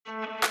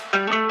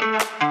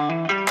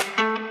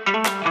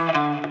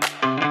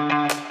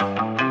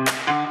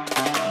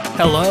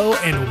Hello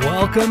and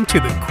welcome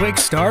to the Quick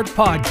Start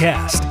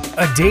Podcast,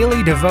 a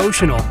daily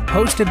devotional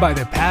hosted by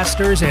the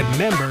pastors and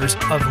members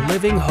of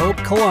Living Hope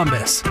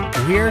Columbus.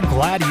 We're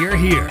glad you're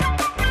here.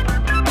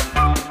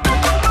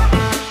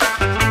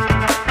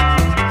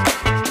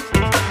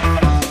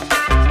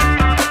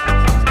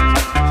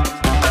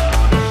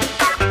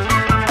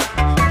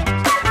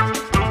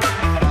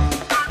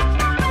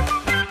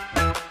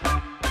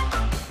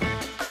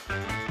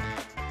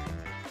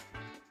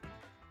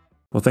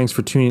 Well, thanks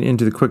for tuning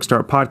into the Quick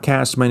Start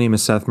Podcast. My name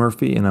is Seth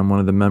Murphy, and I'm one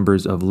of the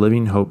members of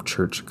Living Hope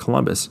Church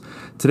Columbus.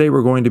 Today,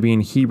 we're going to be in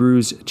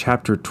Hebrews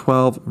chapter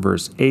 12,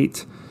 verse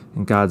 8,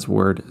 and God's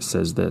Word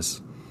says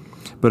this: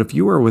 "But if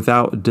you are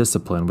without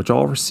discipline, which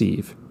all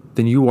receive,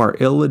 then you are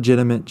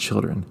illegitimate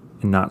children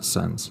and not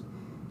sons."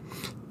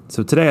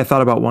 So today, I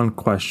thought about one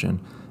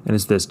question, and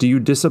it's this: do you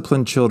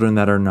discipline children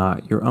that are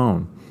not your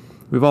own?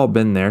 We've all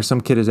been there. Some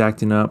kid is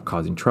acting up,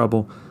 causing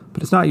trouble,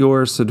 but it's not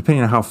yours, so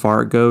depending on how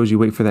far it goes, you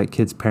wait for that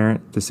kid's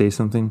parent to say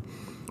something.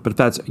 But if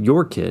that's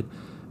your kid,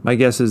 my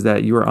guess is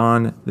that you are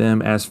on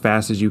them as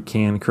fast as you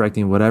can,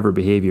 correcting whatever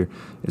behavior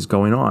is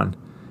going on.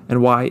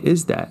 And why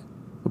is that?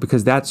 Well,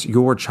 because that's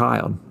your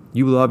child.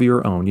 You love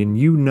your own, and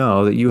you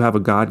know that you have a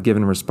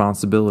God-given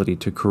responsibility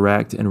to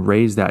correct and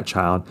raise that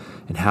child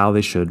and how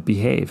they should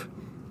behave.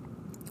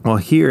 Well,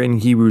 here in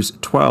Hebrews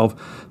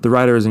 12, the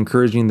writer is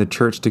encouraging the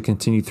church to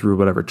continue through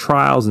whatever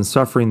trials and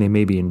suffering they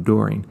may be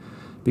enduring,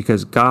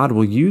 because God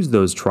will use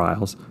those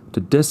trials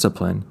to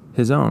discipline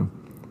His own.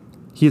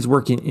 He is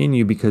working in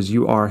you because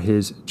you are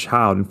His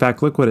child. In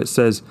fact, look what it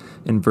says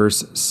in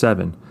verse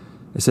 7.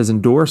 It says,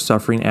 "Endure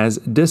suffering as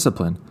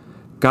discipline."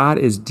 God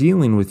is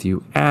dealing with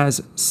you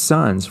as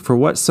sons. For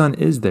what son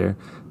is there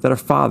that a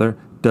father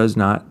does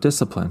not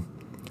discipline?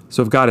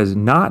 So if God is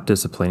not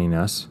disciplining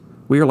us,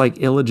 we are like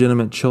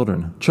illegitimate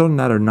children, children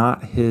that are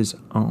not His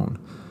own.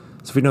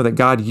 So if we know that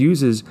God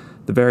uses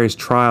the various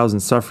trials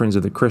and sufferings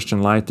of the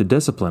Christian life to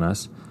discipline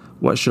us,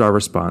 what should our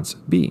response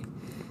be?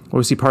 Well,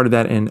 we see part of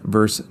that in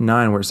verse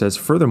 9 where it says,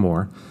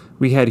 "Furthermore,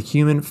 we had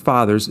human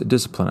fathers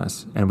discipline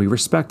us, and we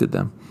respected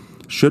them.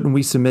 Shouldn't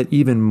we submit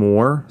even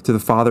more to the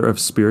Father of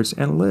spirits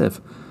and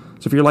live?"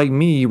 So if you're like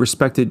me, you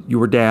respected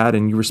your dad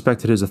and you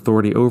respected his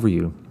authority over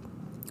you.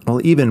 Well,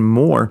 even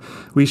more,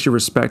 we should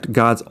respect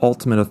God's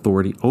ultimate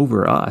authority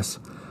over us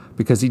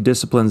because He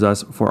disciplines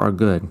us for our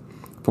good,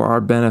 for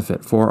our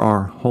benefit, for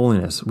our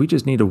holiness. We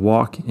just need to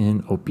walk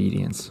in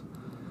obedience.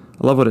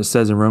 I love what it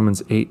says in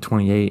Romans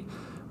 8:28,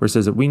 where it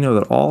says that we know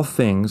that all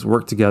things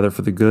work together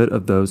for the good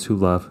of those who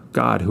love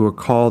God, who are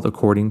called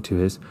according to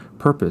His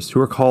purpose, who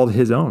are called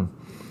His own.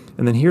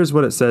 And then here's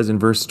what it says in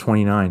verse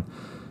 29.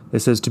 It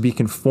says, "To be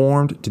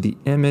conformed to the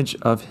image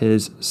of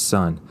His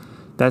Son."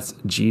 That's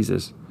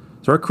Jesus.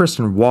 So our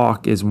Christian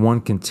walk is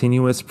one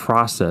continuous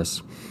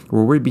process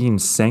where we're being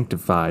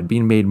sanctified,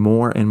 being made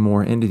more and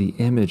more into the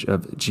image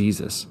of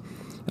Jesus.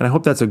 And I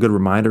hope that's a good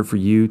reminder for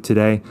you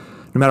today.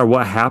 No matter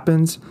what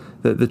happens,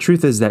 the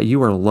truth is that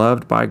you are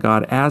loved by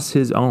God as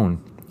His own,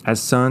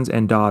 as sons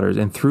and daughters.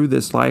 And through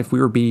this life,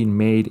 we are being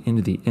made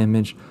into the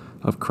image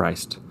of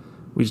Christ.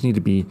 We just need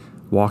to be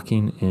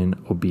walking in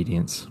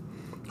obedience.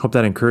 Hope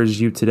that encourages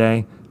you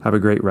today. Have a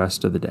great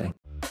rest of the day.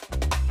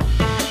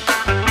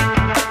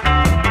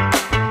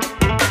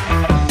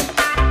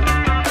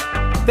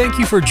 Thank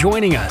you for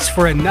joining us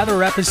for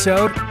another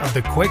episode of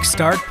the Quick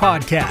Start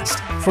Podcast.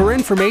 For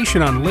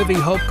information on Living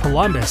Hope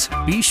Columbus,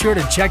 be sure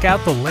to check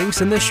out the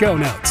links in the show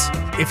notes.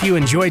 If you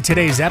enjoyed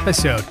today's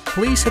episode,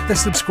 please hit the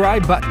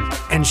subscribe button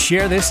and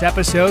share this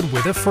episode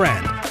with a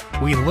friend.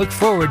 We look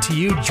forward to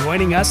you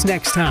joining us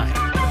next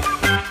time.